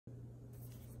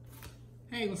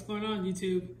Hey, what's going on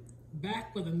YouTube?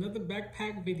 Back with another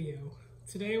backpack video.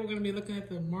 Today we're going to be looking at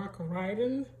the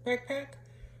Ryden backpack.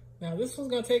 Now this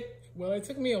one's going to take, well, it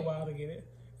took me a while to get it.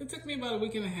 It took me about a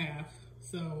week and a half.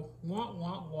 So,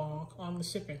 wonk on the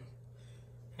shipping.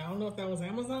 I don't know if that was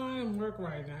Amazon or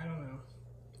Ryden, I don't know.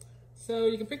 So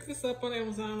you can pick this up on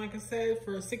Amazon, like I said,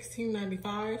 for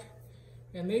 $16.95.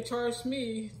 And they charged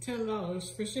me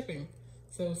 $10 for shipping.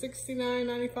 So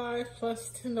 $69.95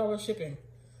 plus $10 shipping.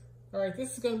 All right,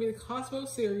 this is going to be the Cosmo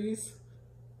series.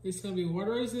 It's going to be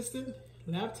water resistant,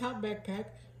 laptop backpack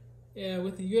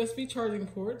with a USB charging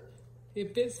port.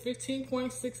 It fits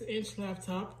 15.6 inch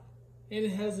laptop and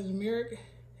it has a numeric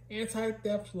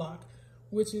anti-theft lock,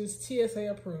 which is TSA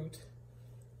approved.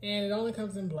 And it only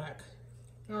comes in black.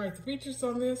 All right, the features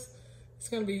on this, it's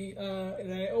going to be that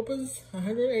it opens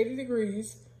 180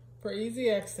 degrees for easy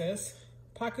access,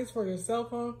 pockets for your cell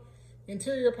phone,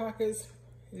 interior pockets,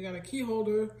 you got a key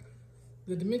holder.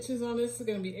 The dimensions on this are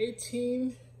going to be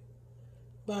 18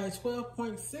 by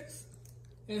 12.6,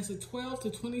 and it's a 12 to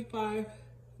 25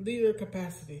 liter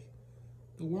capacity.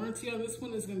 The warranty on this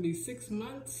one is going to be 6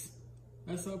 months.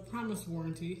 That's a promise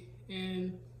warranty,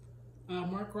 and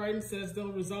Mark Ryden says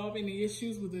they'll resolve any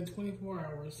issues within 24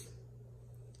 hours.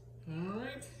 All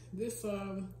right, this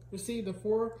received a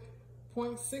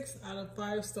 4.6 out of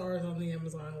 5 stars on the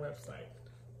Amazon website.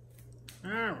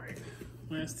 All right,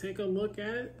 let's take a look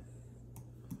at it.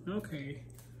 Okay,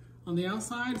 on the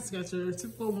outside, it's got your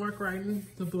typical Mark Ryden,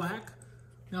 the black.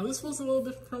 Now this one's a little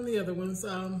different from the other ones.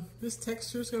 This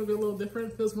texture is going to be a little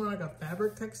different. It feels more like a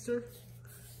fabric texture.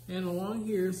 And along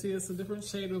here, see, it's a different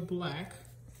shade of black.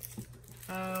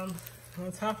 On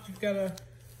top, you've got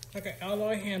like an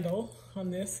alloy handle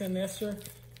on this, and that's your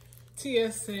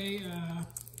TSA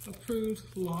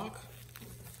approved lock.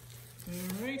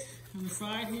 All right, on the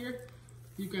side here,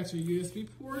 you've got your USB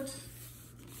port.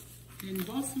 And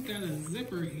you've also got a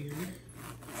zipper here,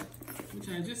 which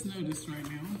I just noticed right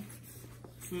now.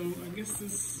 So I guess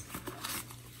this,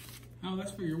 oh,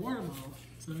 that's for your water bottle.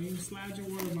 So you can slide your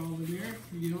water bottle in there.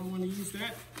 If you don't want to use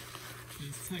that,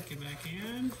 just tuck it back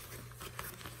in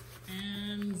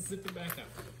and zip it back up.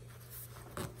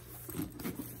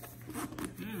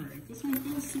 All right, this one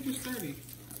feels super sturdy.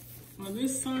 On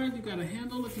this side, you've got a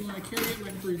handle if you want to carry it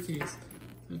like a briefcase.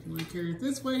 So if you want to carry it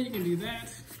this way, you can do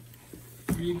that.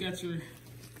 You got your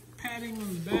padding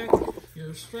on the back,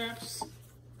 your straps.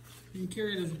 You can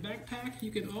carry it as a backpack.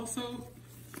 You can also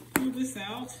pull this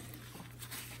out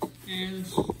and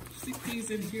stick these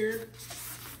in here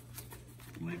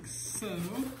like so.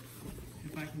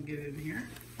 If I can get it in here.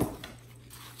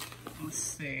 Let's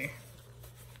see.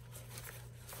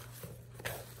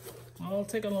 Well, it'll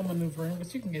take a little maneuvering,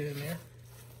 but you can get it in there.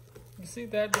 You see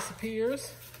that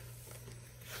disappears.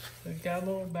 We've got a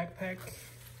little backpack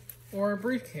or a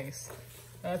briefcase,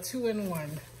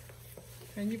 2-in-1.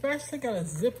 And you've actually got a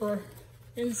zipper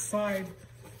inside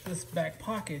this back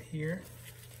pocket here.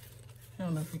 I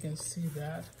don't know if you can see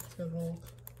that. It's got a little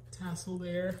tassel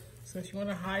there. So if you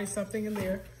want to hide something in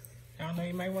there, I don't know,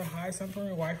 you might want to hide something from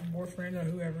your wife or boyfriend or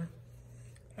whoever.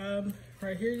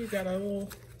 Right here you got a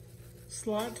little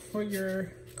slot for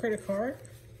your credit card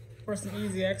for some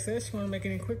easy access. You want to make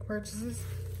any quick purchases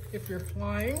if you're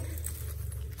flying.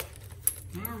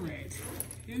 All right,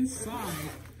 inside,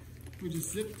 we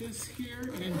just zip this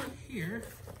here and here.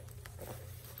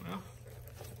 Well,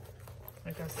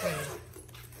 like I said,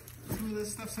 some of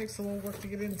this stuff takes a little work to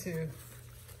get into.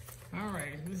 All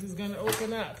right, this is gonna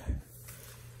open up.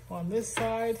 On this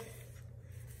side,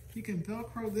 you can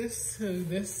Velcro this to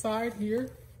this side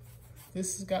here.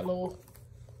 This has got a little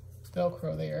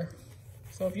Velcro there.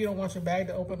 So if you don't want your bag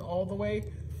to open all the way,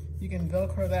 you can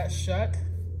Velcro that shut.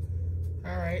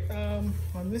 All right,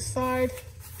 on this side,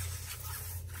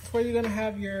 it's where you're gonna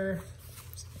have your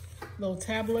little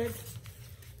tablet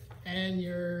and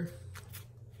your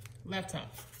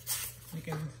laptop. You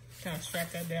can kind of strap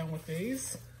that down with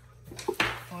these.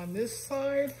 On this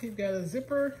side, you've got a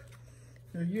zipper,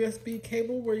 your USB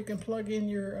cable where you can plug in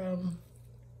your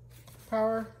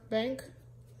power bank.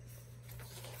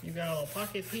 You've got a little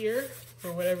pocket here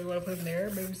for whatever you want to put in there,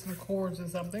 maybe some cords or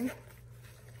something.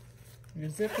 Your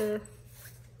zipper.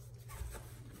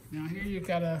 Now here you've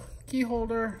got a key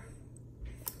holder.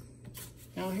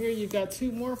 Now here you've got 2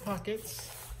 more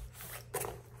pockets.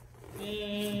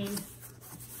 And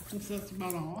that's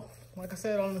about all. Like I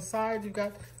said, on the side you've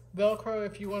got Velcro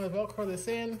if you want to Velcro this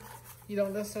in. You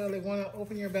don't necessarily want to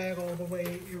open your bag all the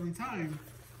way every time.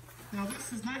 Now this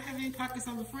does not have any pockets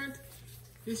on the front.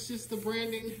 It's just the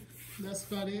branding. That's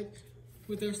about it.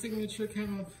 With their signature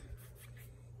kind of,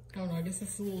 I don't know, I guess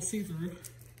it's a little see-through.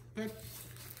 But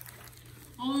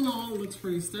all in all, it looks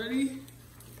pretty sturdy.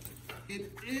 It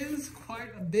is quite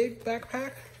a big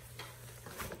backpack.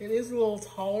 It is a little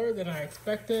taller than I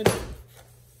expected.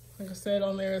 Like I said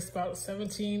on there, it's about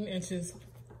 17 inches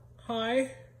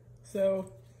high.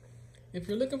 So if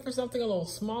you're looking for something a little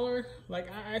smaller, like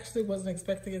I actually wasn't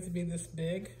expecting it to be this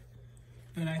big,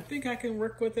 and I think I can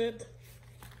work with it.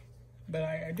 But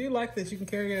I do like that you can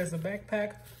carry it as a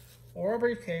backpack or a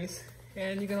briefcase,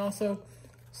 and you can also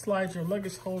slide your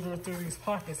luggage holder through these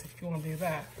pockets if you want to do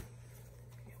that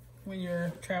when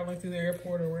you're traveling through the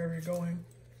airport or wherever you're going.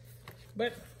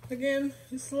 But again,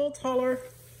 it's a little taller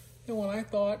than what I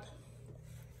thought.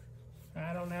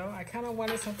 I don't know. I kind of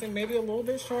wanted something maybe a little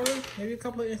bit shorter, maybe a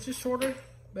couple of inches shorter,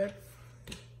 but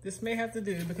this may have to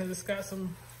do because it's got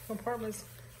some compartments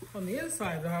on the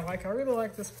inside that I like. I really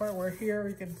like this part where here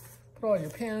you can put all your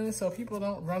pens so people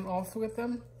don't run off with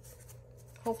them.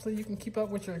 Hopefully you can keep up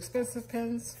with your expensive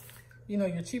pens. You know,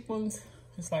 your cheap ones,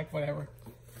 it's like whatever.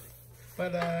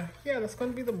 But yeah, that's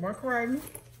going to be the Ryden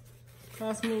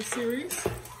Cosmo series.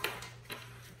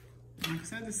 Like I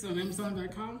said, this is on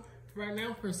Amazon.com right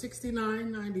now for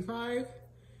 $69.95,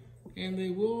 and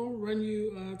they will run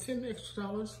you $10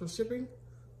 extra for shipping.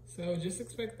 So just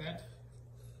expect that.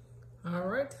 All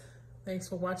right, thanks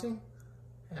for watching.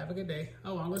 Have a good day.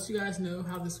 Oh, I'll let you guys know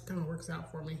how this kind of works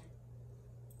out for me.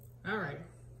 All right,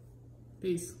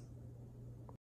 peace.